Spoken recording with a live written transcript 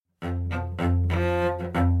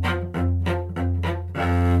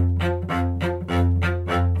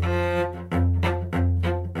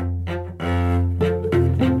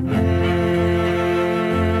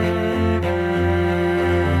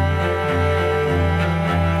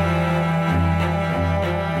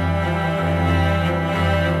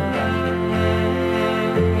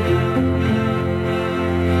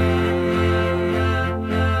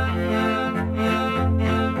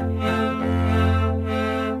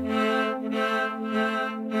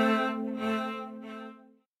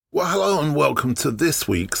Well, hello and welcome to this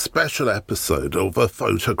week's special episode of A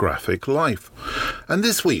Photographic Life. And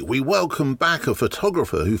this week we welcome back a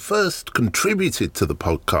photographer who first contributed to the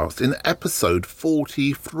podcast in episode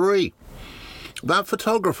 43. That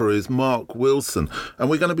photographer is Marc Wilson,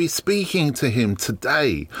 and we're going to be speaking to him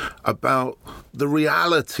today about the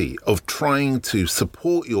reality of trying to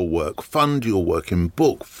support your work, fund your work in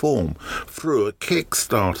book form through a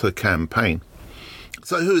Kickstarter campaign.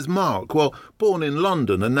 So who is Marc? Well, born in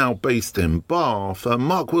London and now based in Bath,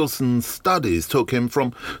 Marc Wilson's studies took him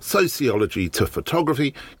from sociology to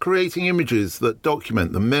photography, creating images that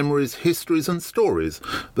document the memories, histories and stories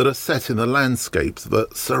that are set in the landscapes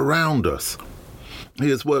that surround us. He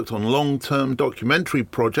has worked on long-term documentary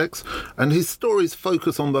projects, and his stories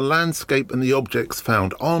focus on the landscape and the objects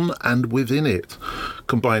found on and within it,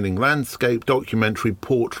 combining landscape, documentary,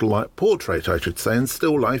 portrait, and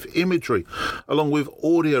still life imagery, along with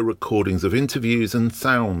audio recordings of interviews and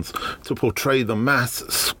sounds to portray the mass,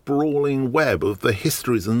 sprawling web of the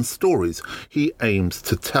histories and stories he aims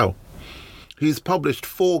to tell. He's published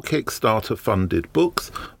 4 Kickstarter-funded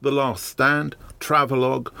books: The Last Stand,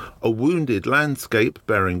 Travelogue, A Wounded Landscape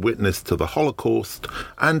bearing witness to the Holocaust,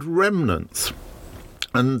 and Remnants.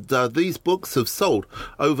 And these books have sold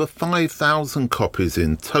over 5,000 copies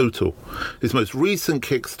in total. His most recent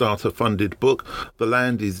Kickstarter-funded book, The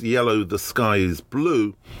Land is Yellow, the Sky is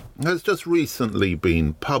Blue, has just recently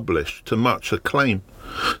been published to much acclaim.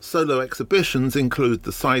 Solo exhibitions include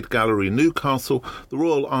the Side Gallery Newcastle, the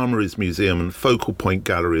Royal Armouries Museum and Focal Point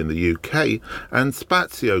Gallery in the UK, and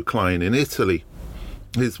Spazio Klein in Italy.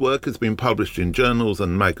 His work has been published in journals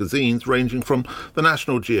and magazines ranging from the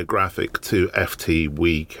National Geographic to FT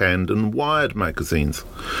Weekend and Wired magazines.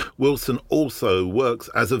 Wilson also works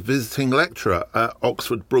as a visiting lecturer at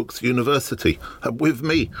Oxford Brookes University with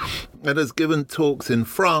me, and has given talks in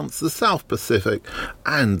France, the South Pacific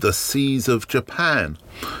and the seas of Japan.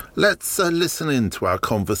 Let's listen in to our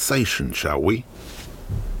conversation, shall we?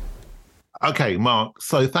 Okay, Marc,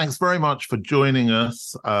 so thanks very much for joining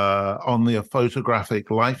us on the Photographic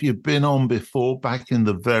Life. You've been on before, back in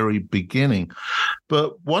the very beginning.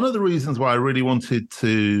 But one of the reasons why I really wanted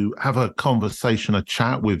to have a conversation, a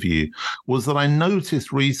chat with you, was that I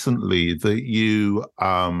noticed recently that you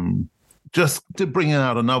just did bring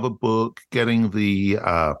out another book, getting the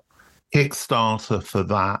Kickstarter for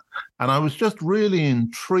that. And I was just really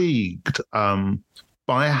intrigued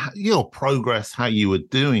by your progress, how you were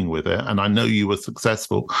doing with it. And I know you were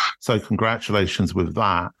successful, so congratulations with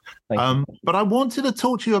that. But I wanted to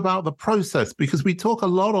talk to you about the process, because we talk a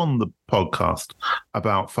lot on the podcast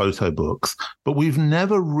about photo books, but we've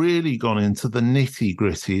never really gone into the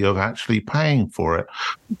nitty-gritty of actually paying for it.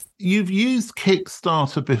 You've used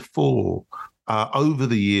Kickstarter before over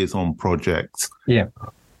the years on projects. Yeah.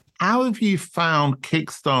 How have you found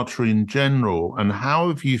Kickstarter in general, and how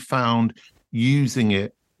have you found using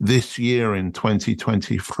it this year in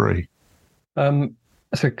 2023?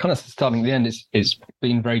 So kind of starting at the end, it's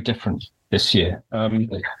been very different this year.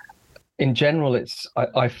 In general,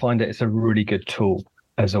 I find it's a really good tool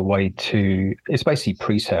as a way to, it's basically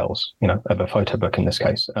pre-sales, of a photo book in this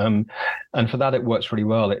case. And for that, it works really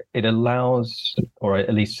well. It allows, or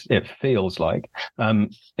at least it feels like,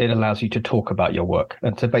 it allows you to talk about your work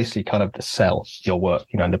and to basically kind of sell your work,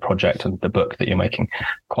 and the project and the book that you're making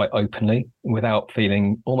quite openly without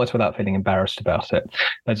feeling embarrassed about it.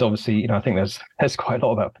 There's obviously, I think there's quite a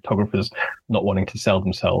lot about photographers not wanting to sell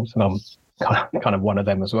themselves. And I'm kind of one of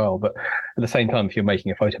them as well. But at the same time, if you're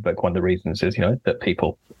making a photo book, one of the reasons is, that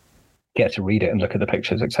people get to read it and look at the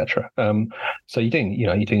pictures, etc. So you do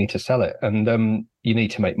need to sell it, and you need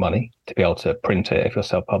to make money to be able to print it if you're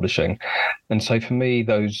self-publishing. And so for me,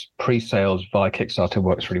 those pre-sales via Kickstarter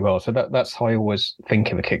works really well. So that's how I always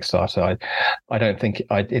think of a Kickstarter. I don't think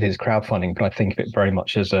it is crowdfunding, but I think of it very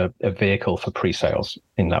much as a vehicle for pre-sales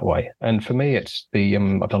in that way. And for me, it's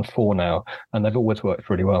I've done 4 now, and they've always worked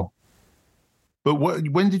really well. But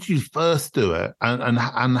when did you first do it, and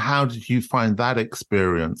how did you find that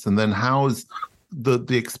experience? And then how is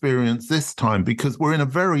the experience this time? Because we're in a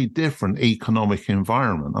very different economic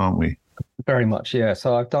environment, aren't we? Very much, yeah.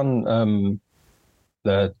 So I've done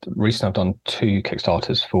recently I've done 2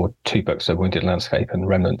 Kickstarters for 2 books, A Wounded Landscape and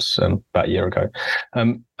Remnants, about a year ago.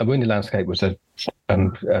 A Wounded Landscape was a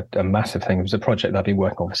massive thing. It was a project that I've been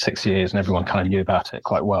working on for 6 years, and everyone kind of knew about it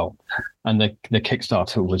quite well. And the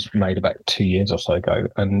Kickstarter was made about 2 years or so ago,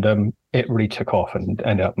 and it really took off and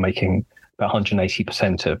ended up making about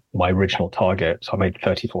 180% of my original target. So I made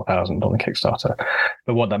 34,000 on the Kickstarter.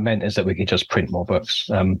 But what that meant is that we could just print more books.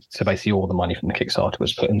 So basically all the money from the Kickstarter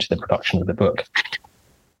was put into the production of the book.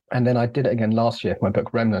 And then I did it again last year for my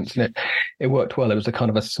book Remnants, and it worked well. It was a kind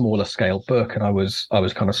of a smaller scale book, and I was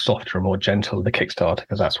kind of softer and more gentle with the Kickstarter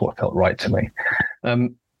because that's what felt right to me.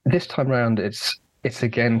 This time around, it's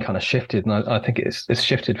again kind of shifted, and I think it's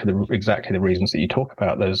shifted for exactly the reasons that you talk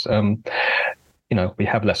about. There's we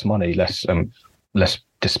have less money, less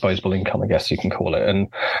disposable income, I guess you can call it. And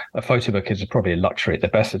a photo book is probably a luxury at the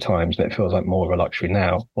best of times, and it feels like more of a luxury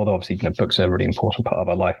now. Although obviously, books are a really important part of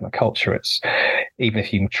our life and our culture. It's even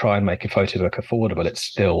if you try and make a photo book affordable, it's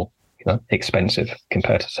still expensive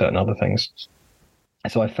compared to certain other things.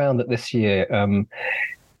 So I found that this year,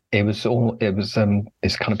 it's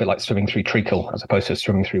kind of a bit like swimming through treacle as opposed to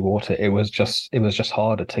swimming through water. It was just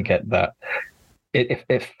harder to get that.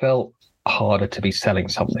 It felt harder to be selling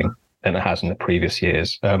something than it has in the previous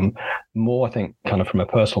years. More, I think, kind of from a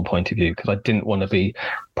personal point of view, because I didn't want to be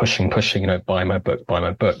pushing, buy my book.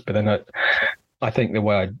 But then I think the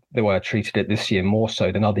way I treated it this year more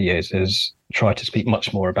so than other years is try to speak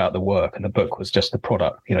much more about the work, and the book was just the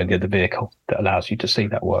product, the vehicle that allows you to see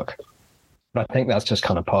that work. But I think that's just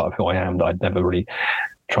kind of part of who I am, that I'd never really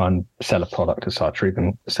try and sell a product as such, or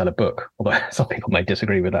even sell a book, although some people may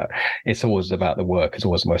disagree with that. It's always about the work. It's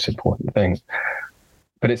always the most important thing.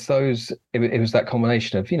 But it was that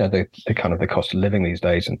combination of, the kind of the cost of living these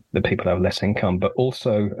days and the people have less income, but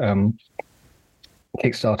also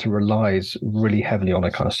Kickstarter relies really heavily on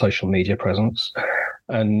a kind of social media presence.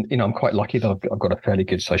 And, I'm quite lucky that I've got a fairly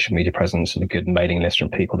good social media presence and a good mailing list from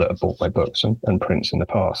people that have bought my books and prints in the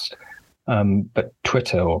past. But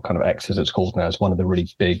Twitter, or kind of X as it's called now, is one of the really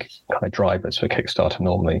big kind of drivers for Kickstarter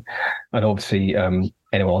normally. And obviously,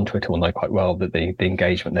 anyone on Twitter will know quite well that the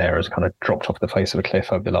engagement there has kind of dropped off the face of a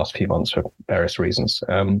cliff over the last few months for various reasons.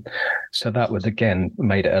 So that was, again,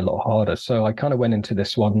 made it a lot harder. So I kind of went into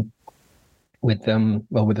this one with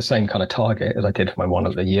the same kind of target as I did for my one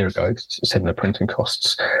a year ago, similar printing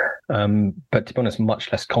costs. But to be honest,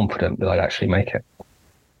 much less confident that I'd actually make it.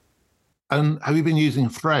 And have you been using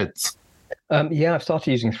Threads? Yeah, I've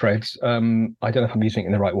started using Threads. I don't know if I'm using it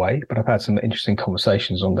in the right way, but I've had some interesting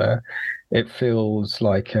conversations on there. It feels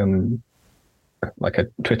like a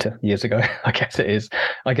Twitter years ago. I guess it is.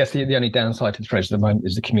 I guess the only downside to Threads at the moment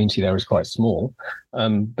is the community there is quite small.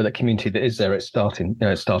 But the community that is there, it's starting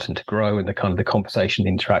to grow, and the kind of the conversation, the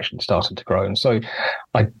interaction is starting to grow. And so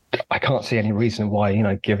I can't see any reason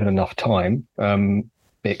why, given enough time,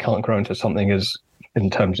 it can't grow into something as, in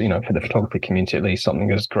terms, for the photography community at least, something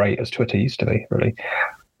as great as Twitter used to be, really.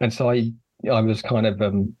 And so I was kind of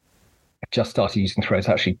just started using Threads.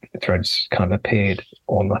 Actually, Threads kind of appeared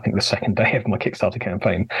on, I think, the second day of my Kickstarter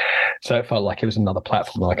campaign. So it felt like it was another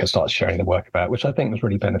platform that I could start sharing the work about, which I think was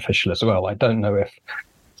really beneficial as well. I don't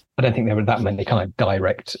think there were that many kind of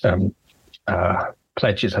direct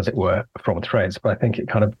pledges, as it were, from Threads, but I think it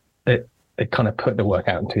kind of put the work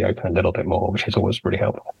out into the open a little bit more, which is always really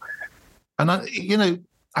helpful. And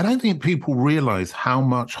I don't think people realize how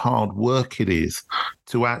much hard work it is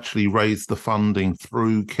to actually raise the funding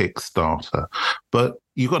through Kickstarter. But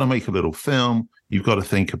you've got to make a little film. You've got to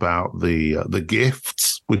think about the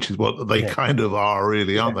gifts, which is what they kind of are,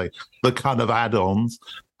 really, aren't they? The kind of add-ons.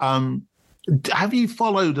 Have you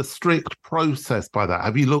followed a strict process by that?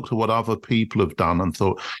 Have you looked at what other people have done and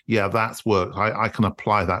thought, yeah, that's worked, I can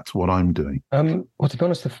apply that to what I'm doing? Well, to be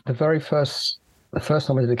honest, the first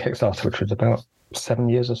time I did a Kickstarter, which was about 7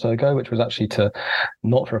 years or so ago, which was actually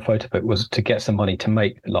not for a photo book, was to get some money to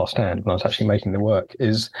make The Last Stand when I was actually making the work,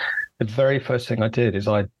 is the very first thing I did is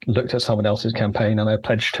I looked at someone else's campaign and I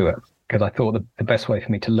pledged to it, because I thought the best way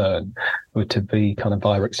for me to learn would to be kind of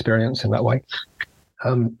via experience in that way.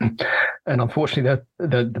 And unfortunately,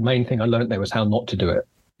 the main thing I learned there was how not to do it,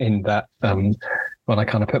 in that when I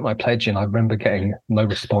kind of put my pledge in, I remember getting no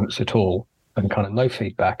response at all, and kind of no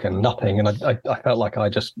feedback and nothing. And I felt like I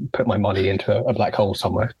just put my money into a black hole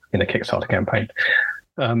somewhere in a Kickstarter campaign.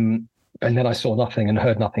 And then I saw nothing and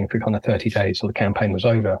heard nothing for kind of 30 days till the campaign was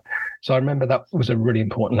over. So I remember that was a really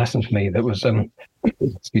important lesson for me. That was,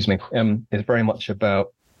 it's very much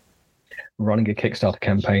about running a Kickstarter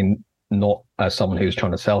campaign, not as someone who's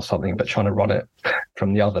trying to sell something, but trying to run it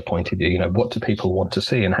from the other point of view. What do people want to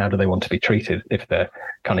see and how do they want to be treated if they're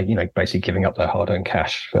kind of, basically giving up their hard-earned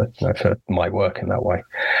cash for my work in that way.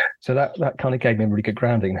 So that kind of gave me a really good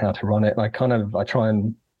grounding in how to run it. And I try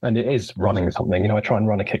and it is running something, I try and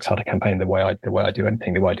run a Kickstarter campaign the way I do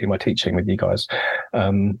anything, the way I do my teaching with you guys,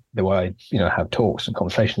 the way I, have talks and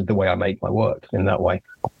conversations, the way I make my work in that way.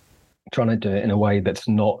 Trying to do it in a way that's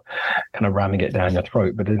not kind of ramming it down your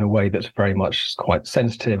throat, but in a way that's very much quite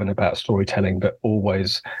sensitive and about storytelling, but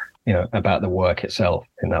always, about the work itself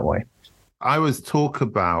in that way. I always talk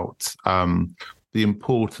about the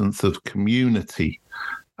importance of community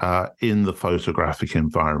in the photographic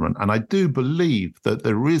environment. And I do believe that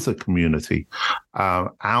there is a community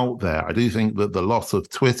out there. I do think that the loss of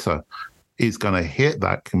Twitter is going to hit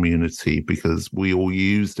that community because we all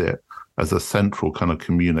used it as a central kind of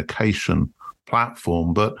communication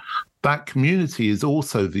platform. But that community is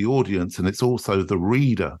also the audience, and it's also the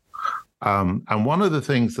reader. And one of the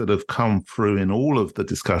things that have come through in all of the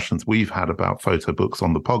discussions we've had about photo books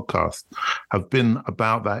on the podcast have been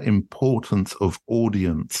about that importance of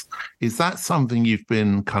audience. Is that something you've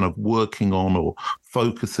been kind of working on or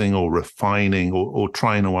focusing or refining or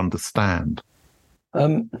trying to understand?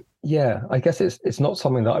 Yeah, I guess it's not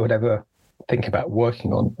something that I would ever think about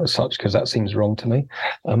working on as such, because that seems wrong to me.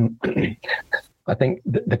 I think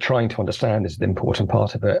the trying to understand is the important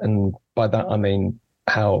part of it. And by that, I mean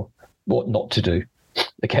what not to do.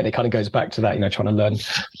 Again, it kind of goes back to that, trying to learn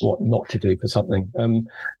what not to do for something.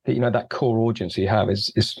 But, that core audience you have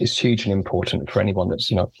is hugely important for anyone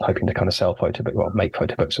that's, hoping to kind of sell photo books, make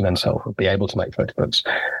photo books and then be able to make photo books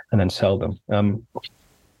and then sell them.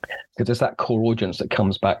 Because there's that core audience that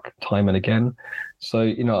comes back time and again. So,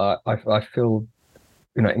 I feel,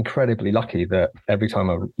 incredibly lucky that every time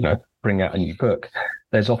I, bring out a new book,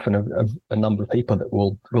 there's often a number of people that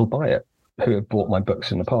will buy it, who have bought my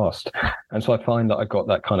books in the past. And so I find that I've got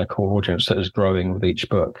that kind of core audience that is growing with each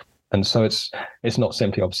book. And so it's not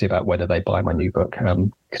simply obviously about whether they buy my new book,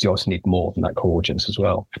 because you also need more than that core audience as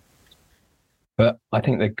well. But I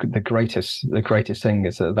think the greatest thing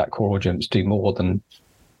is that core audience do more than,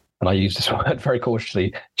 and I use this word very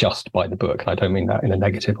cautiously, just buy the book. And I don't mean that in a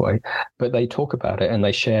negative way, but they talk about it and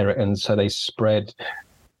they share it. And so they spread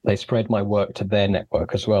my work to their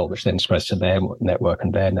network as well, which then spreads to their network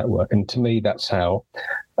and their network. And to me, that's how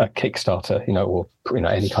a Kickstarter, or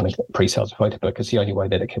any kind of pre-sales photo book is the only way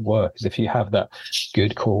that it can work, is if you have that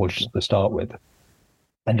good core audience to start with,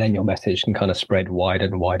 and then your message can kind of spread wider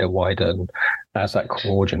and wider. And as that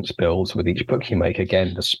core audience builds with each book you make,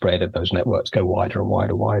 again, the spread of those networks go wider and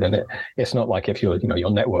wider. And it's not like if your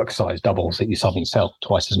network size doubles that you suddenly sell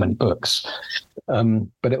twice as many books.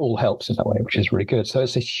 But it all helps in that way, which is really good. So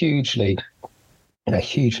it's a hugely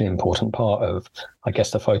important part of, I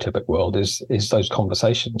guess, the photo book world is those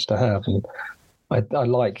conversations to have. And I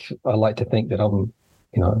like to think that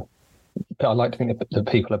I like to think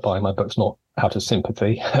that people are buying my books not out of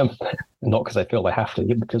sympathy, not because they feel they have to,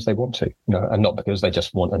 but because they want to, and not because they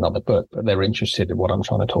just want another book, but they're interested in what I'm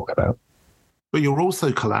trying to talk about. But you're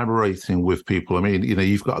also collaborating with people. I mean,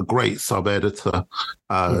 you've got a great sub-editor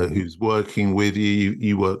who's working with you.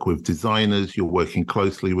 You work with designers. You're working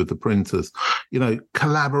closely with the printers.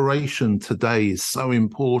 Collaboration today is so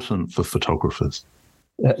important for photographers.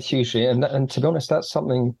 Hugely. And to be honest, that's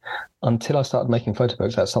something, until I started making photo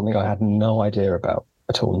books, that's something I had no idea about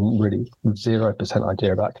at all, really 0%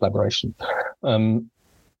 idea about collaboration.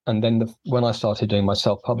 And then when I started doing my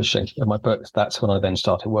self-publishing of my books, that's when I then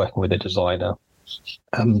started working with a designer,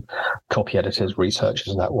 copy editors, researchers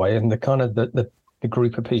in that way. And the kind of the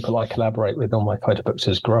group of people I collaborate with on my photo books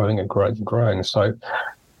is growing and growing and growing. So,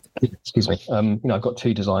 excuse me, I've got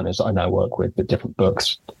 2 designers that I now work with different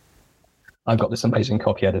books. I've got this amazing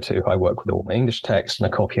copy editor who I work with all my English text,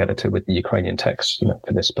 and a copy editor with the Ukrainian text,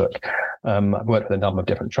 for this book. I've worked with a number of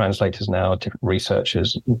different translators now, different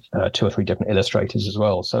researchers, 2 or 3 different illustrators as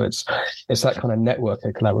well. So it's that kind of network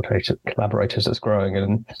of collaborators that's growing,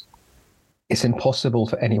 and it's impossible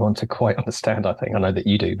for anyone to quite understand. I think I know that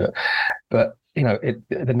you do, but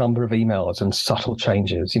the number of emails and subtle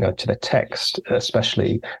changes, to the text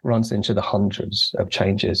especially, runs into the hundreds of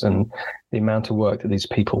changes, and the amount of work that these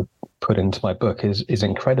people put into my book is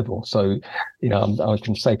incredible. So, I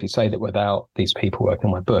can safely say that without these people working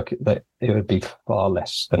on my book, that it would be far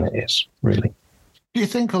less than it is, really. Do you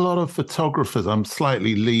think a lot of photographers, I'm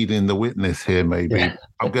slightly leading the witness here, maybe, yeah.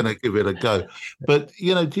 I'm going to give it a go, but,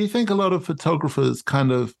 do you think a lot of photographers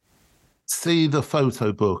kind of see the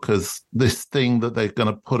photo book as this thing that they're going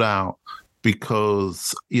to put out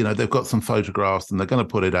because, they've got some photographs and they're going to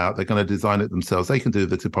put it out, they're going to design it themselves, they can do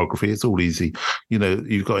the typography, it's all easy,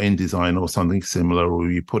 you've got InDesign or something similar, or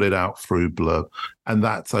you put it out through Blur, and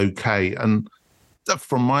that's okay. And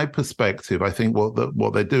from my perspective, I think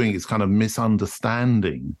what they're doing is kind of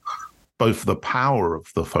misunderstanding both the power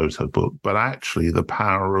of the photo book, but actually the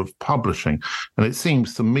power of publishing. And it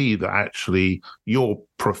seems to me that actually your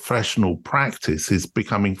professional practice is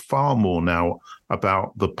becoming far more now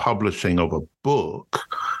about the publishing of a book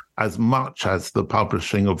as much as the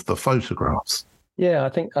publishing of the photographs. Yeah, I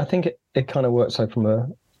think it kind of works out from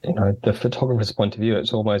the photographer's point of view.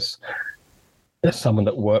 It's almost, as someone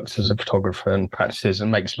that works as a photographer and practices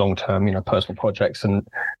and makes long-term, personal projects and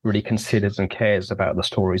really considers and cares about the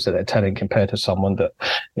stories that they're telling, compared to someone that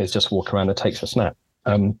is just walking around and takes a snap.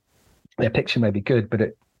 Their picture may be good, but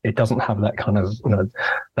it doesn't have that kind of,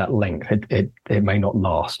 that length. It may not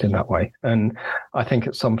last in that way. And I think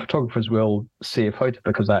that some photographers will see a photo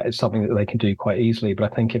because that is something that they can do quite easily.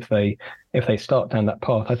 But I think if they start down that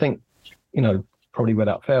path, I think, probably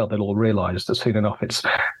without fail, they'll all realize that soon enough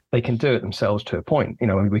they can do it themselves to a point.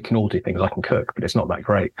 We can all do things. I can cook, but it's not that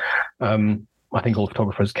great. I think all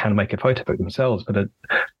photographers can make a photo book themselves, but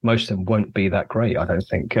most of them won't be that great, I don't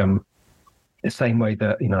think. The same way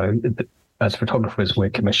that, as photographers, we're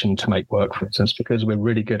commissioned to make work, for instance, because we're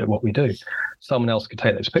really good at what we do. Someone else could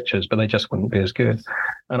take those pictures, but they just wouldn't be as good.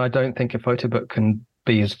 And I don't think a photo book can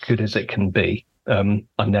be as good as it can be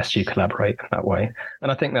unless you collaborate in that way.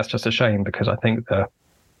 And I think that's just a shame, because I think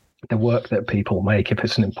the work that people make, if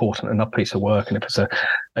it's an important enough piece of work and if it's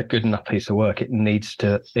a good enough piece of work, it needs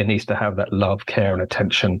to have that love, care and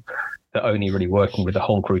attention that only really working with a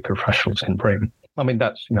whole group of professionals can bring. I mean,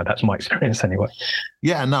 that's my experience anyway.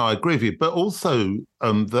 Yeah, no, I agree with you. But also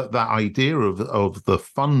that idea of the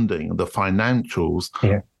funding, the financials,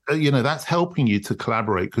 that's helping you to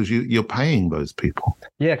collaborate because you're paying those people.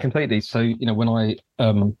 Yeah, completely. So,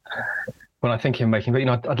 when I think of making,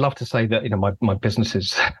 but I'd love to say that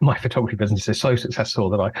my photography business is so successful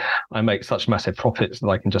that I make such massive profits that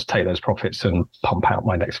I can just take those profits and pump out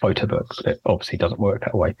my next photo book. But it obviously doesn't work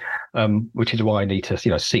that way, which is why I need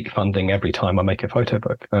to seek funding every time I make a photo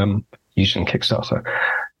book, using Kickstarter.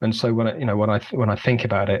 And so when I think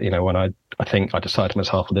about it, when I decide to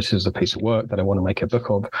myself, well, this is a piece of work that I want to make a book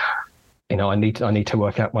of. I need to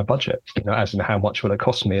work out my budget, as in how much will it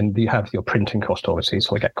cost me. And you have your printing cost, obviously,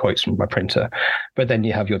 so I get quotes from my printer. But then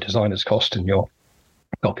you have your designer's cost and your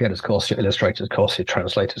copy editor's cost, your illustrator's cost, your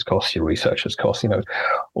translator's cost, your researcher's cost,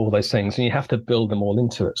 all those things. And you have to build them all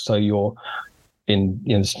into it. So you're, in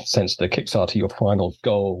the sense the Kickstarter, your final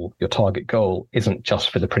goal, your target goal, isn't just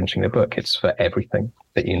for the printing of the book. It's for everything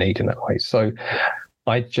that you need in that way. So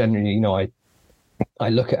I generally, I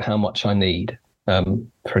look at how much I need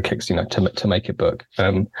for a Kickstarter, to make a book.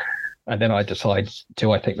 And then I decide,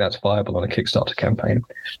 do I think that's viable on a Kickstarter campaign?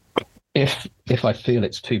 If I feel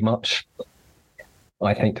it's too much,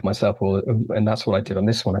 I think to myself, well, and that's what I did on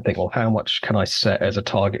this one. I think, well, how much can I set as a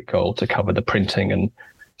target goal to cover the printing and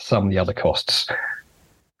some of the other costs,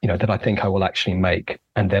 that I think I will actually make.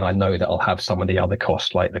 And then I know that I'll have some of the other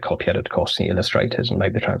costs, like the copy editor costs, the illustrators and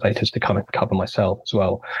maybe the translators, to kind of cover myself as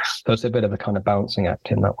well. So it's a bit of a kind of balancing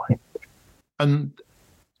act in that way. And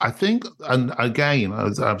I think, and again,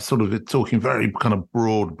 I'm sort of talking very kind of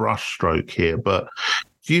broad brushstroke here, but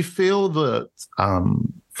do you feel that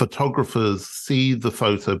photographers see the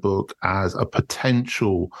photo book as a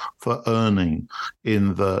potential for earning,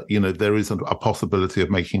 in the, there is a possibility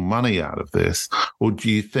of making money out of this? Or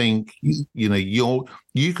do you think,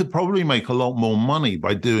 you could probably make a lot more money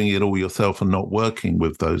by doing it all yourself and not working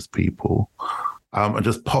with those people, and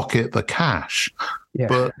just pocket the cash? Yeah.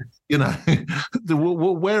 But,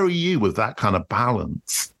 where are you with that kind of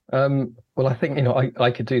balance? Well, I think,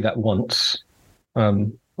 I could do that once.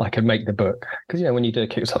 I could make the book, because, when you do a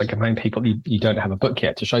Kickstarter campaign, people, you don't have a book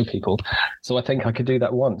yet to show people. So I think I could do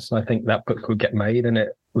that once, and I think that book would get made, and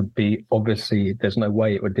it would be, obviously, there's no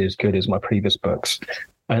way it would be as good as my previous books.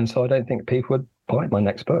 And so I don't think people would buy my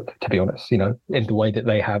next book, to be honest, in the way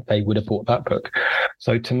that they would have bought that book.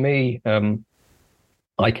 So to me,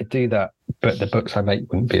 I could do that, but the books I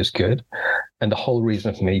make wouldn't be as good. And the whole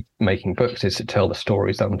reason for me making books is to tell the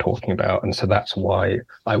stories that I'm talking about. And so that's why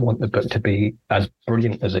I want the book to be as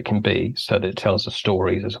brilliant as it can be, so that it tells the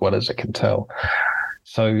stories as well as it can tell.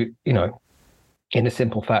 So, in a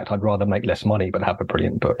simple fact, I'd rather make less money but have a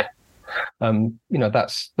brilliant book.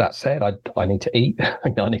 That said, I need to eat.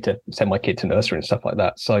 I need to send my kid to nursery and stuff like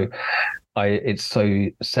that. So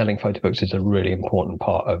selling photo books is a really important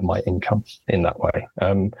part of my income in that way.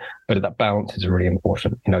 But that balance is really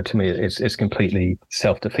important. To me, it's completely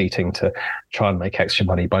self-defeating to try and make extra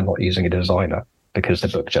money by not using a designer, because the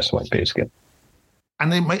book just won't be as good.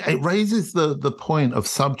 And it raises the point of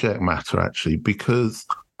subject matter, actually, because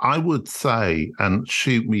I would say, and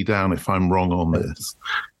shoot me down if I'm wrong on this,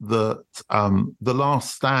 that The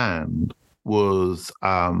Last Stand was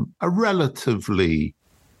a relatively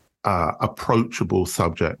approachable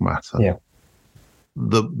subject matter. Yeah.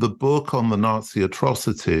 The book on the Nazi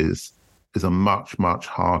atrocities is a much, much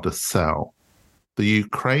harder sell. The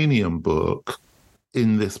Ukrainian book,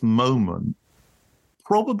 in this moment,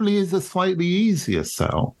 probably is a slightly easier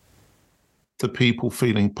sell to people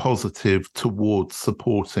feeling positive towards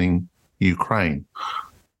supporting Ukraine.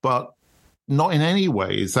 But, not in any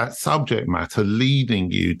way is that subject matter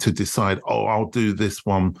leading you to decide, oh, I'll do this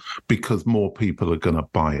one because more people are going to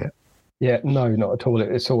buy it. Yeah, no, not at all.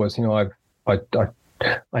 It's always, I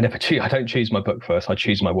never choose. I don't choose my book first. I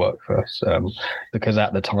choose my work first, because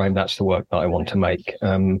at the time that's the work that I want to make.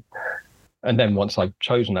 And then once I've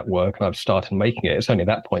chosen that work and I've started making it, it's only at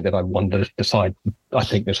that point that I want to decide, I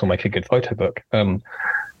think this will make a good photo book. And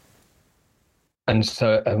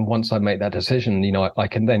once I make that decision, I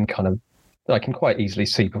can then I can quite easily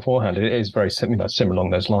see beforehand. It is very similar along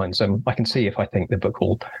those lines. I can see if I think the book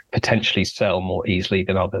will potentially sell more easily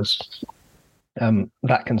than others.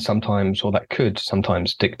 That can sometimes, or that could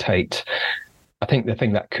sometimes dictate. I think the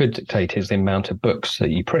thing that could dictate is the amount of books that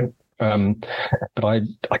you print. But I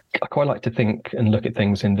quite like to think and look at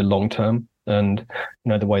things in the long term. And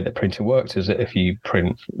the way that printing works is that if you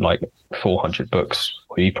print like 400 books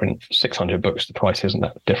or you print 600 books, the price isn't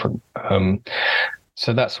that different.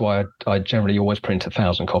 So that's why I generally always print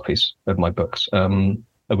 1,000 copies of my books.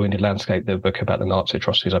 A Wounded Landscape, the book about the Nazi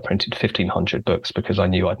atrocities, I printed 1,500 books because I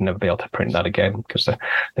knew I'd never be able to print that again because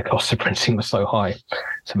the cost of printing was so high.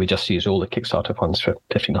 So we just used all the Kickstarter funds for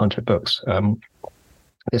 1,500 books.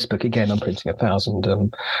 This book, again, I'm printing 1,000. The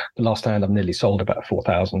last hand, I've nearly sold about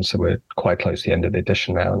 4,000. So we're quite close to the end of the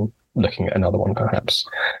edition now and looking at another one perhaps.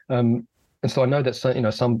 And so I know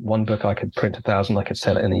that one book I could print 1,000, I could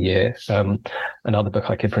sell it in a year. Another book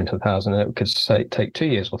I could print 1,000, and it could take 2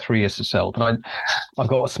 years or 3 years to sell. But I've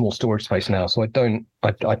got a small storage space now, so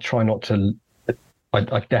I try not to.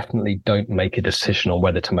 I definitely don't make a decision on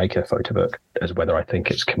whether to make a photo book as whether I think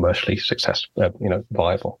it's commercially successful,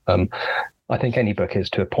 viable. I think any book is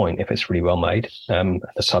to a point if it's really well made. The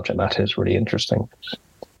subject matter is really interesting.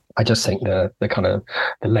 I just think the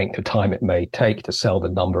length of time it may take to sell the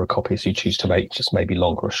number of copies you choose to make just may be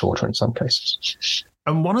longer or shorter in some cases.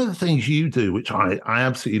 And one of the things you do, which I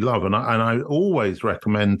absolutely love, and I always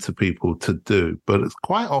recommend to people to do, but it's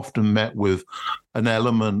quite often met with an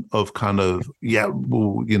element of does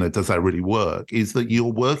that really work? Is that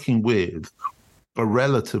you're working with a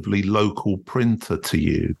relatively local printer to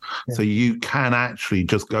you. Yeah. So you can actually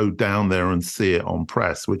just go down there and see it on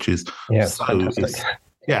press, which is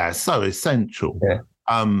so essential. Yeah.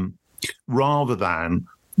 Rather than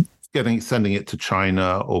sending it to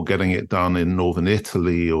China or getting it done in northern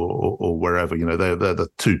Italy or wherever, they're the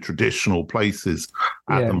two traditional places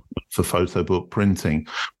at the moment for photo book printing.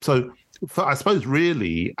 So I suppose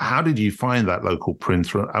really, how did you find that local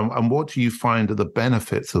printer and what do you find are the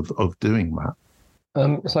benefits of doing that?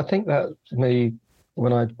 So I think that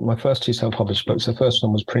my first two self-published books, the first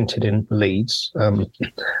one was printed in Leeds.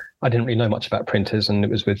 I didn't really know much about printers, and it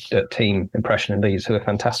was with Team Impression in Leeds, who were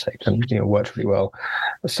fantastic and worked really well.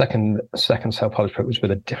 The second self-published book was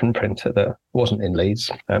with a different printer that wasn't in Leeds.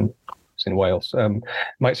 It was in Wales.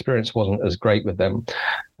 My experience wasn't as great with them,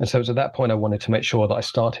 and so it was at that point I wanted to make sure that I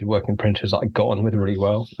started working printers that I got on with really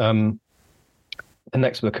well. The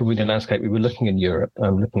next book, A Wounded Landscape, we were looking in Europe,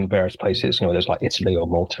 looking in various places. There's like Italy or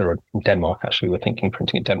Malta or Denmark. Actually, we were thinking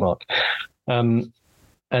printing in Denmark. And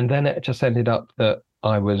then it just ended up that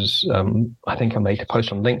I was, I think I made a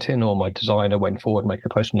post on LinkedIn, or my designer went forward and made a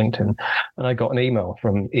post on LinkedIn. And I got an email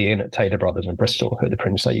from Ian at Taylor Brothers in Bristol, who are the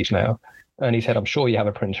printers I use now. And he said, I'm sure you have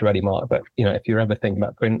a printer ready, Mark, but, if you're ever thinking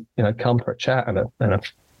about print, come for a chat and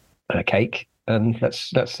a cake. And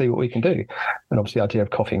let's see what we can do. And obviously the idea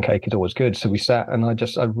of coffee and cake is always good. So we sat and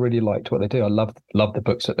I really liked what they do. I love the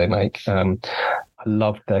books that they make. I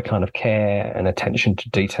loved their kind of care and attention to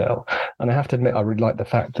detail. And I have to admit, I really liked the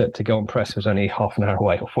fact that to go on press was only half an hour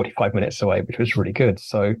away or 45 minutes away, which was really good.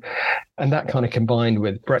 So, and that kind of combined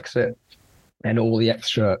with Brexit and all the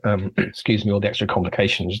extra, all the extra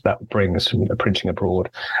complications that brings from printing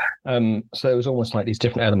abroad. So it was almost like these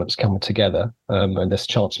different elements coming together, and this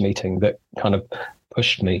chance meeting that kind of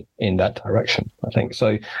pushed me in that direction, I think.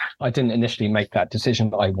 So I didn't initially make that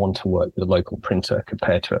decision that I want to work with a local printer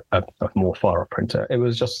compared to a more far-off printer. It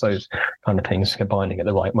was just those kind of things combining at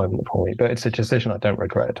the right moment for me. But it's a decision I don't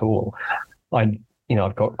regret at all. I've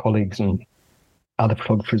got colleagues and other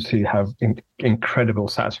photographers who have incredible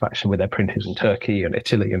satisfaction with their printers in Turkey and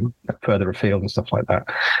Italy and further afield and stuff like that.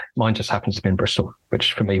 Mine just happens to be in Bristol,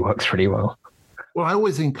 which for me works really well. Well, I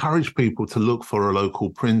always encourage people to look for a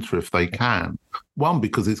local printer if they can. One,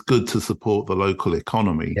 because it's good to support the local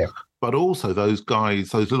economy, but also those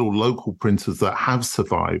little local printers that have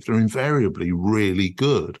survived are invariably really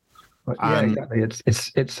good. Exactly.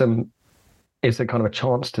 It's a kind of a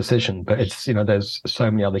chance decision, but it's, there's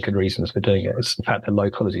so many other good reasons for doing it. It's the fact they're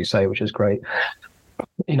local, as you say, which is great.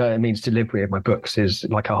 It means delivery of my books is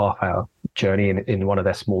like a half hour journey in one of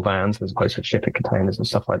their small vans as opposed to shipping containers and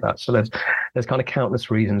stuff like that. So there's kind of countless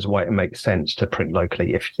reasons why it makes sense to print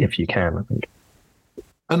locally if you can, I think.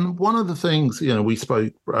 And one of the things, we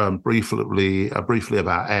spoke briefly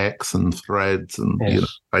about X and Threads and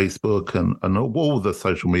Facebook and all the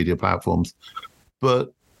social media platforms.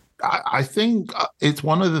 But I think it's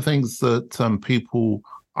one of the things that people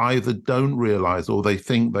either don't realize or they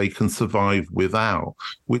think they can survive without,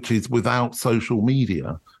 which is without social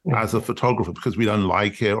media as a photographer, because we don't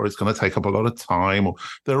like it or it's going to take up a lot of time, or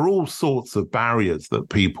there are all sorts of barriers that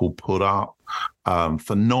people put up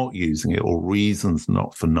for not using it, or reasons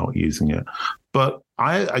not for not using it. But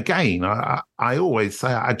I always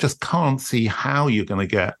say I just can't see how you're going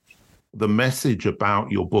to get the message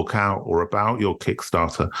about your book out or about your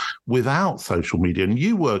Kickstarter without social media, and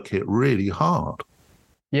you work it really hard.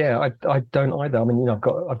 Yeah, I don't either. I mean, I've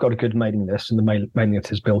got a good mailing list, and the mailing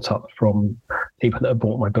list is built up from people that have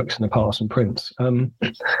bought my books in the past and prints.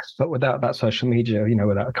 But without that social media,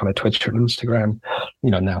 without kind of Twitter and Instagram,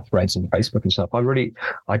 now Threads and Facebook and stuff,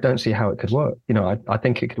 I don't see how it could work. I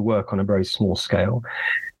think it could work on a very small scale.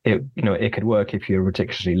 It could work if you're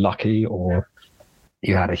ridiculously lucky, or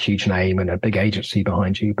you had a huge name and a big agency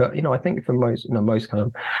behind you. But, I think for most kind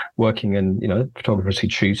of working and, photographers who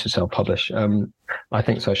choose to self-publish, I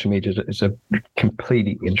think social media is a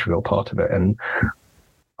completely integral part of it. And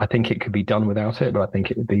I think it could be done without it, but I think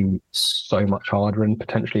it would be so much harder and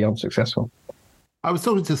potentially unsuccessful. I was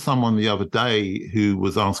talking to someone the other day who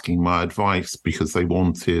was asking my advice because they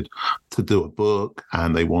wanted to do a book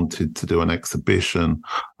and they wanted to do an exhibition,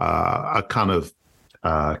 a kind of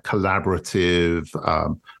collaborative,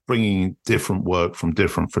 bringing different work from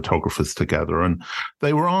different photographers together. And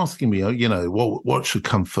they were asking me, what should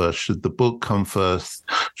come first? Should the book come first?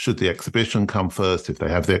 Should the exhibition come first? If they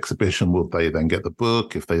have the exhibition, will they then get the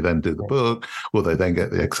book? If they then do the book, will they then get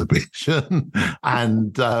the exhibition?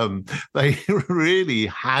 And they really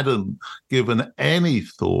hadn't given any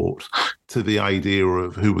thought to the idea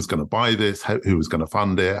of who was going to buy this, who was going to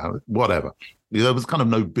fund it, whatever. There was kind of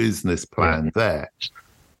no business plan there.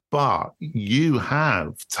 But you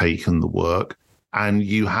have taken the work and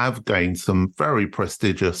you have gained some very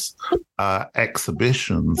prestigious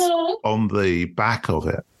exhibitions on the back of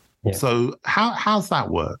it. Yeah. So how's that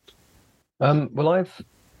worked? Well,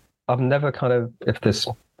 I've never kind of,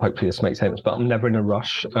 hopefully this makes sense, but I'm never in a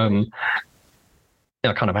rush.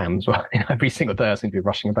 I kind of am as well. Every single day I seem to be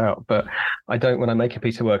rushing about, but when I make a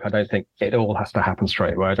piece of work, I don't think it all has to happen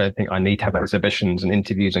straight away. I don't think I need to have exhibitions and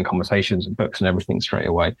interviews and conversations and books and everything straight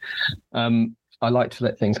away. I like to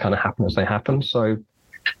let things kind of happen as they happen. So,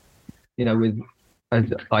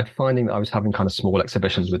 I'm finding that I was having kind of small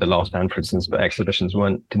exhibitions with the last band, for instance, but exhibitions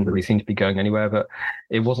didn't really seem to be going anywhere. But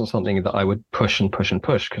it wasn't something that I would push and push and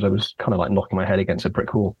push, because I was kind of like knocking my head against a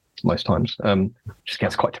brick wall most times. Just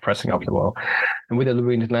gets quite depressing after a while. And with the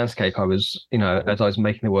Wounded Landscape, I was, as I was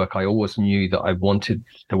making the work, I always knew that I wanted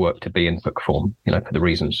the work to be in book form, for the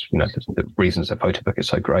reasons, the reasons that photo book is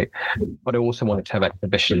so great. But I also wanted to have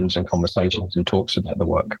exhibitions and conversations and talks about the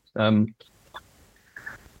work.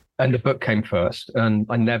 And the book came first, and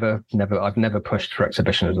I've never pushed for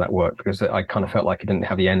exhibitions of that work, because I kind of felt like I didn't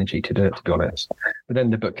have the energy to do it, to be honest. But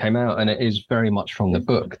then the book came out, and it is very much from the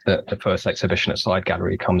book that the first exhibition at Side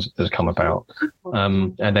Gallery has come about.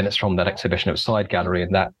 And then it's from that exhibition at Side Gallery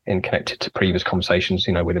and that connected to previous conversations,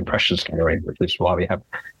 with Impressions Gallery, which is why we have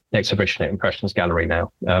the exhibition at Impressions Gallery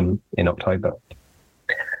now in October.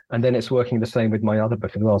 And then it's working the same with my other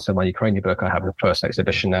book as well. So my Ukrainian book, I have the first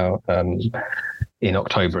exhibition now in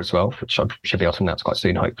October as well, which I should be able to announce quite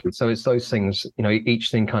soon, hopefully. So it's those things,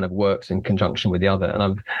 each thing kind of works in conjunction with the other.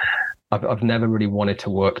 And I've never really wanted to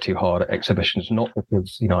work too hard at exhibitions, not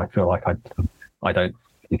because, I feel like I don't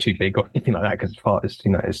be too big or anything like that, because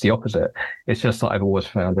it's the opposite. It's just that I've always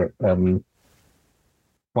found it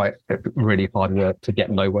quite really hard work to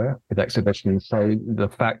get nowhere with exhibitions. So the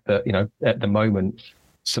fact that, at the moment,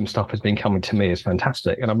 some stuff has been coming to me is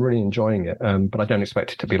fantastic, and I'm really enjoying it. But I don't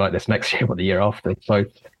expect it to be like this next year or the year after. So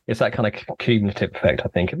it's that kind of cumulative effect, I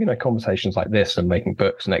think, of, conversations like this and making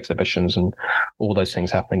books and exhibitions and all those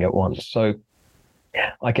things happening at once. So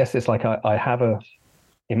I guess it's like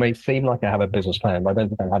it may seem like I have a business plan, but I don't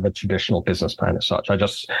think I have a traditional business plan as such.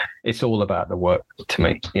 It's all about the work to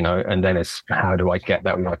me, and then it's how do I get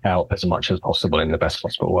that work out as much as possible in the best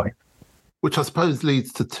possible way. Which I suppose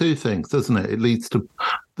leads to two things, doesn't it? It leads to,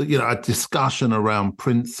 a discussion around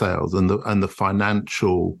print sales and the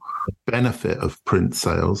financial benefit of print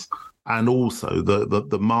sales, and also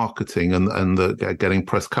the marketing and the getting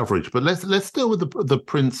press coverage. But let's deal with the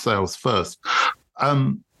print sales first.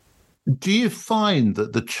 Do you find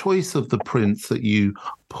that the choice of the prints that you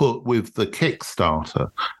put with the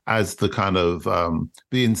Kickstarter as the kind of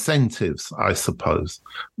the incentives, I suppose,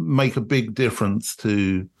 make a big difference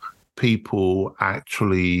to people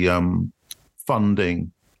actually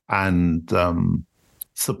funding and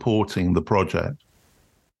supporting the project?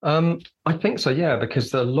 I think so, yeah,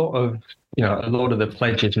 because a lot of the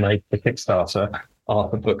pledges made for Kickstarter are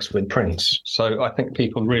for books with prints. So I think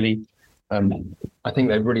people really, I think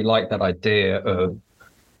they really like that idea of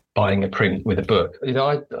buying a print with a book.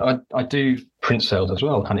 I do print sales as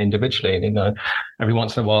well, kind of individually, and every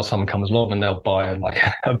once in a while someone comes along and they'll buy like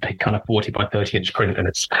a big kind of 40 by 30 inch print, and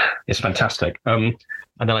it's fantastic.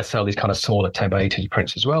 And then I sell these kind of smaller 10 by 8 inch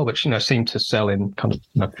prints as well, which seem to sell in kind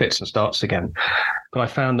of fits and starts again. But I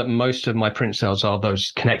found that most of my print sales are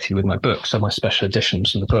those connected with my books, so my special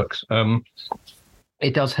editions of the books.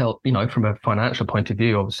 It does help, from a financial point of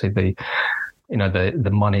view. Obviously, the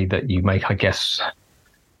money that you make, I guess,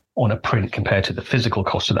 on a print compared to the physical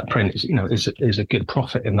cost of that print is a good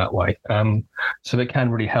profit in that way. So it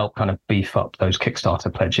can really help kind of beef up those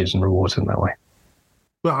Kickstarter pledges and rewards in that way.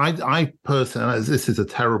 Well, I personally, this is a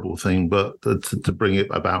terrible thing, but to bring it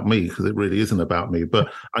about me, because it really isn't about me,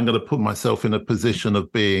 but I'm going to put myself in a position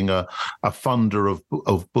of being a funder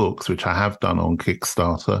of books, which I have done on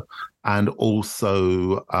Kickstarter, and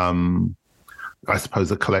also, I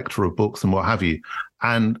suppose, a collector of books and what have you.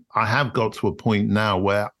 And I have got to a point now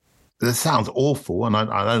where this sounds awful, and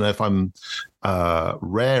I don't know if I'm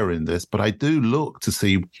rare in this, but I do look to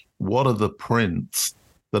see what are the prints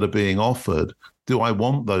that are being offered. Do I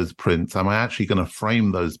want those prints? Am I actually going to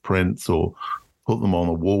frame those prints or put them on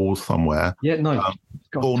a wall somewhere? Yeah, no,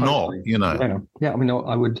 or not, Yeah, I mean,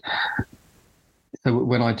 I would. So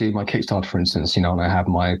when I do my Kickstarter, for instance, and I have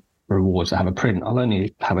my rewards that have a print, I'll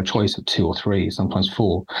only have a choice of 2 or 3, sometimes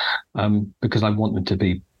 4, because I want them to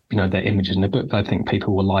be, their images in the book that I think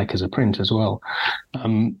people will like as a print as well.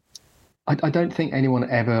 I don't think anyone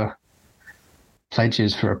ever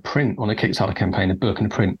pledges for a print on a Kickstarter campaign, a book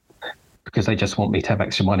and a print, because they just want me to have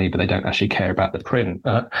extra money, but they don't actually care about the print.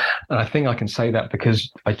 And I think I can say that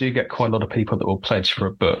because I do get quite a lot of people that will pledge for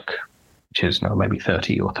a book, which is now maybe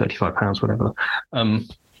 £30 or £35, whatever.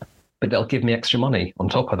 But they'll give me extra money on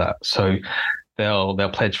top of that. So they'll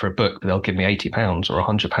pledge for a book, but they'll give me £80 or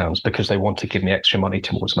 £100 because they want to give me extra money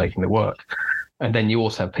towards making the work. And then you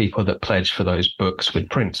also have people that pledge for those books with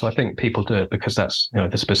print. So I think people do it because that's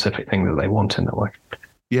the specific thing that they want in that way.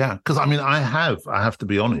 Yeah, because I mean, I have to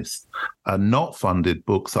be honest, not funded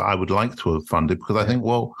books that I would like to have funded because I think,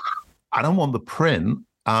 well, I don't want the print.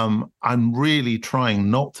 I'm really trying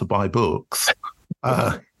not to buy books.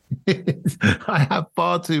 I have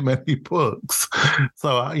far too many books.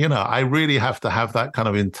 So, I really have to have that kind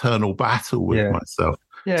of internal battle with myself.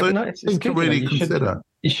 Yeah, so it's good to really consider.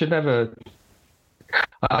 You should never...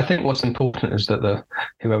 I think what's important is that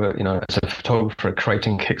whoever, as a photographer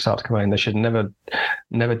creating Kickstarter campaign, they should never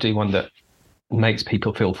do one that makes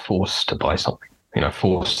people feel forced to buy something,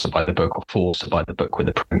 forced to buy the book or forced to buy the book with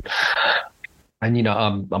the print. And,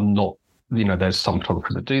 I'm not, there's some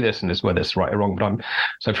photographers that do this and there's whether it's right or wrong. But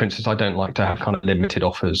so for instance, I don't like to have kind of limited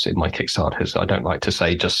offers in my Kickstarters. I don't like to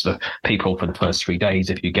say just the people for the first 3 days,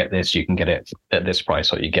 if you get this, you can get it at this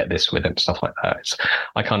price, or you get this with it, stuff like that.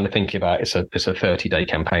 I kind of think about it's a 30-day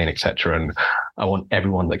campaign, etc. And I want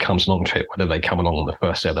everyone that comes along to it, whether they come along on the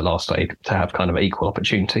first day or the last day, to have kind of equal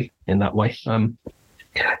opportunity in that way.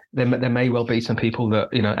 There may well be some people that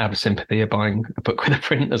out of sympathy are buying a book with a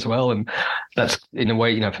print as well, and that's in a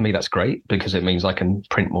way for me that's great because it means I can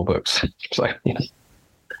print more books. So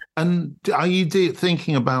And are you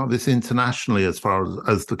thinking about this internationally as far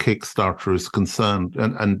as the Kickstarter is concerned,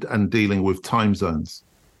 and dealing with time zones?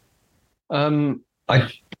 I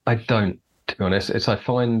don't, to be honest. I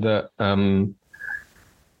find that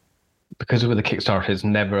because with the Kickstarter, it's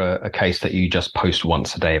never a case that you just post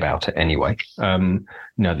once a day about it anyway.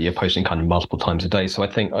 That you're posting kind of multiple times a day. So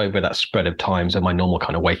I think over that spread of times and my normal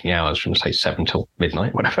kind of waking hours from say 7 till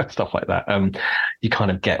midnight, whatever, stuff like that, you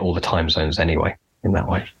kind of get all the time zones anyway in that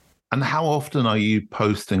way. And how often are you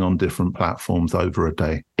posting on different platforms over a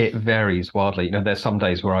day? It varies wildly. There's some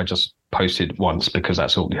days where I just posted once because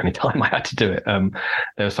that's all the only time I had to do it. There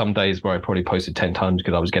were some days where I probably posted 10 times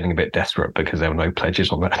because I was getting a bit desperate because there were no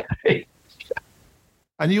pledges on that day.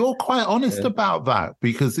 And you're quite honest about that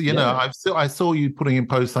because, I saw you putting in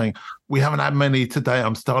posts saying, we haven't had many today,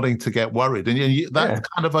 I'm starting to get worried. And that's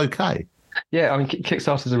kind of okay. Yeah, I mean,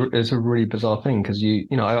 Kickstarter is a really bizarre thing because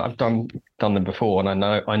I've done them before and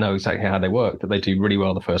I know exactly how they work, that they do really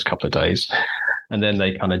well the first couple of days. and then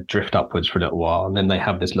they kind of drift upwards for a little while, and then they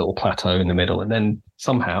have this little plateau in the middle, and then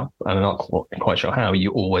somehow, and I'm not quite sure how,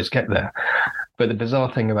 you always get there. But the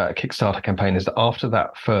bizarre thing about a Kickstarter campaign is that after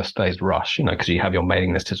that first day's rush, because you have your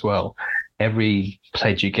mailing list as well, every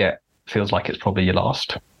pledge you get feels like it's probably your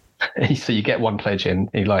last. So you get one pledge in,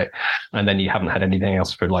 and then you haven't had anything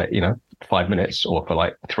else for 5 minutes or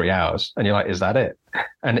for 3 hours, and you're like, is that it?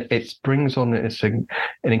 And it brings on, it's an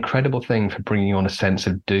incredible thing for bringing on a sense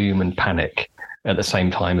of doom and panic at the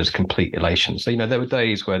same time as complete elation. So there were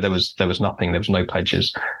days where there was nothing, there was no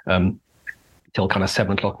pledges till kind of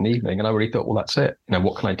 7 o'clock in the evening, and I really thought, well, that's it.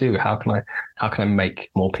 What can I do? How can I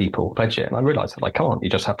make more people pledge it? And I realized that I can't. You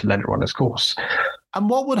just have to let it run its course. And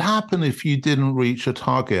what would happen if you didn't reach a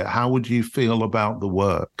target? How would you feel about the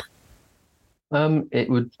work? It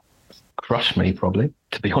would crush me, probably,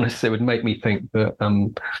 to be honest. It would make me think that,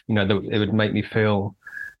 it would make me feel,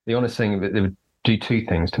 the honest thing, it would do two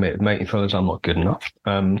things to me. It would make me feel as I'm not good enough.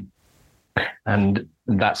 And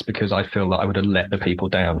that's because I feel that I would have let the people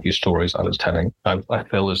down whose stories I was telling. I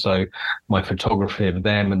feel as though my photography of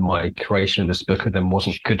them and my creation of this book of them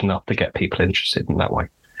wasn't good enough to get people interested in that way.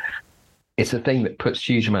 It's a thing that puts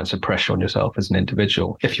huge amounts of pressure on yourself as an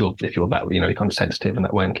individual if you're that kind of sensitive and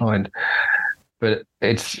that way inclined. But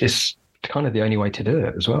it's kind of the only way to do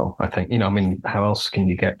it as well, I think. How else can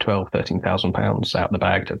you get £13,000 out the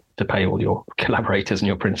bag to pay all your collaborators and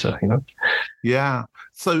your printer, Yeah.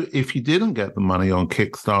 So if you didn't get the money on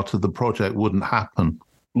Kickstarter, the project wouldn't happen.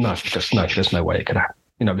 No, there's no way it could happen.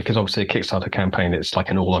 Because obviously a Kickstarter campaign, it's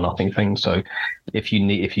like an all or nothing thing. So if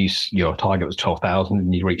your target was 12,000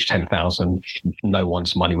 and you reach 10,000, no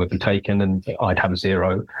one's money would be taken, and I'd have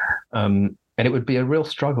zero. And it would be a real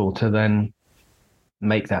struggle to then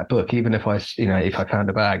make that book, even if I found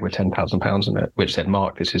a bag with £10,000 in it, which said,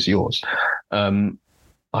 Mark, this is yours.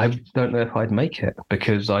 I don't know if I'd make it,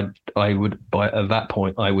 because I would, at that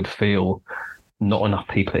point, I would feel not enough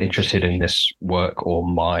people are interested in this work or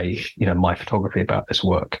my photography about this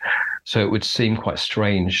work. So it would seem quite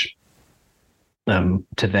strange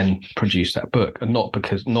to then produce that book, and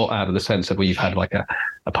not out of the sense of, well, you've had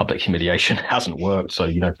a public humiliation, it hasn't worked,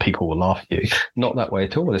 so people will laugh at you. Not that way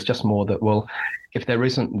at all. It's just more that, well, if there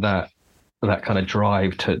isn't that kind of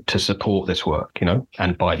drive to support this work,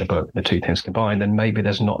 and buy the book, the two things combined, then maybe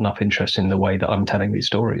there's not enough interest in the way that I'm telling these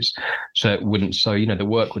stories. So it wouldn't, the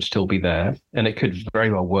work would still be there, and it could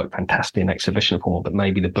very well work fantastically in exhibition form, but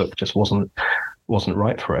maybe the book just wasn't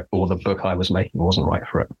right for it, or the book I was making wasn't right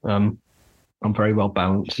for it. I'm very well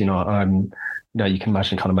balanced. you can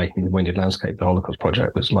imagine kind of making the Winded Landscape, the Holocaust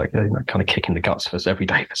project, was kind of kicking the guts for us every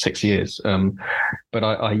day for 6 years. But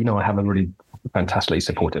I have a really fantastically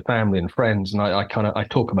supportive family and friends, and I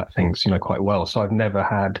talk about things quite well. So I've never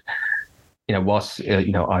had, whilst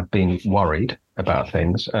I've been worried about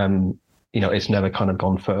things, it's never kind of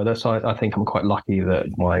gone further. So I think I'm quite lucky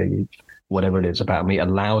that my whatever it is about me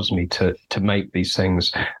allows me to make these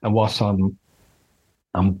things. And whilst I'm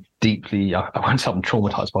deeply, I won't say I'm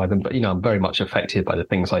traumatized by them, but, I'm very much affected by the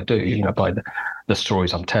things I do, by the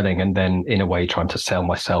stories I'm telling, and then in a way trying to sell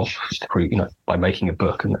myself through, by making a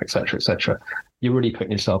book and et cetera, you're really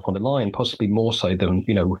putting yourself on the line, possibly more so than,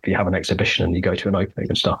 if you have an exhibition and you go to an opening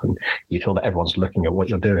and stuff and you feel that everyone's looking at what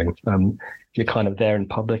you're doing. You're kind of there in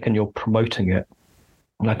public and you're promoting it.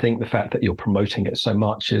 And I think the fact that you're promoting it so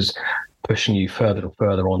much is pushing you further and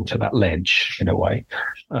further onto that ledge in a way.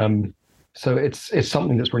 So it's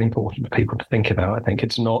something that's really important for people to think about. I think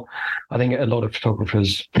a lot of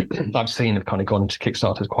photographers I've seen have kind of gone into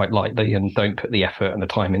Kickstarters quite lightly and don't put the effort and the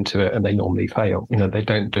time into it, and they normally fail. They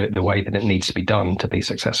don't do it the way that it needs to be done to be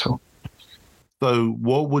successful. So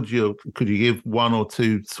could you give one or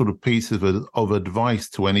two sort of pieces of advice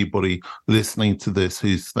to anybody listening to this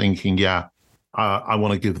who's thinking, I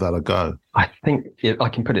want to give that a go? I think I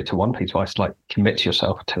can put it to one piece of advice, like commit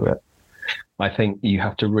yourself to it. I think you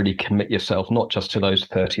have to really commit yourself, not just to those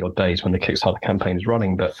 30 odd days when the Kickstarter campaign is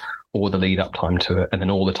running, but all the lead up time to it, and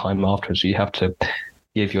then all the time afterwards. You have to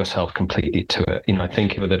give yourself completely to it.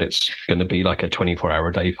 Think of it that it's going to be like a 24-hour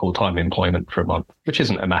a day full-time employment for a month, which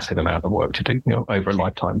isn't a massive amount of work to do, over a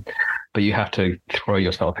lifetime. But you have to throw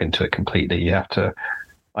yourself into it completely. You have to,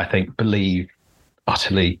 I think, believe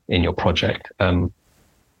utterly in your project.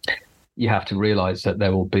 You have to realize that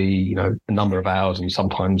there will be, a number of hours and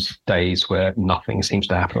sometimes days where nothing seems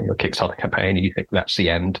to happen on your Kickstarter campaign, and you think that's the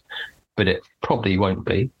end, but it probably won't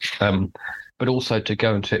be. But also to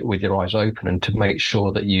go into it with your eyes open and to make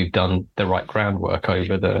sure that you've done the right groundwork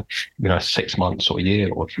over the, 6 months or a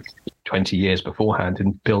year or 20 years beforehand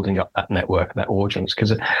in building up that network, that audience.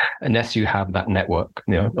 Because unless you have that network,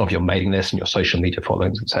 of your mailing list and your social media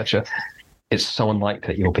followings, etc., it's so unlikely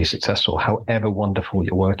that you'll be successful, however wonderful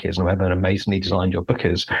your work is and however amazingly designed your book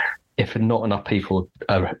is. If not enough people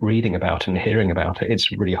are reading about it and hearing about it,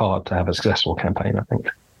 it's really hard to have a successful campaign, I think.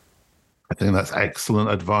 I think that's excellent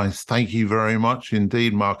advice. Thank you very much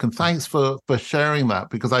indeed, Marc. And thanks for sharing that,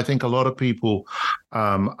 because I think a lot of people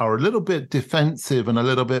are a little bit defensive and a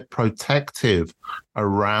little bit protective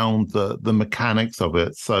around the mechanics of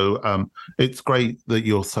it. So it's great that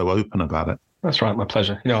you're so open about it. That's right. My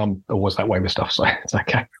pleasure. I'm always that way with stuff, so it's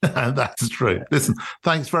okay. That's true. Listen,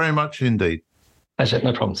 thanks very much indeed. Pleasure.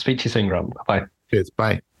 No problem. Speak to you soon, Graham. Bye. Cheers.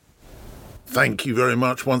 Bye. Thank you very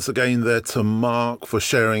much once again there to Marc for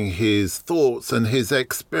sharing his thoughts and his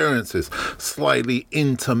experiences. Slightly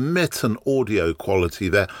intermittent audio quality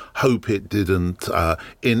there. Hope it didn't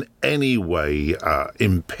in any way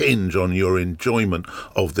impinge on your enjoyment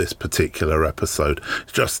of this particular episode.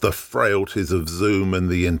 Just the frailties of Zoom and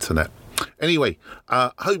the internet. Anyway,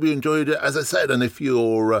 hope you enjoyed it, as I said, and if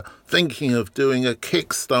you're thinking of doing a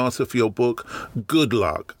Kickstarter for your book, good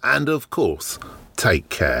luck. And of course, take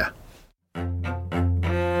care.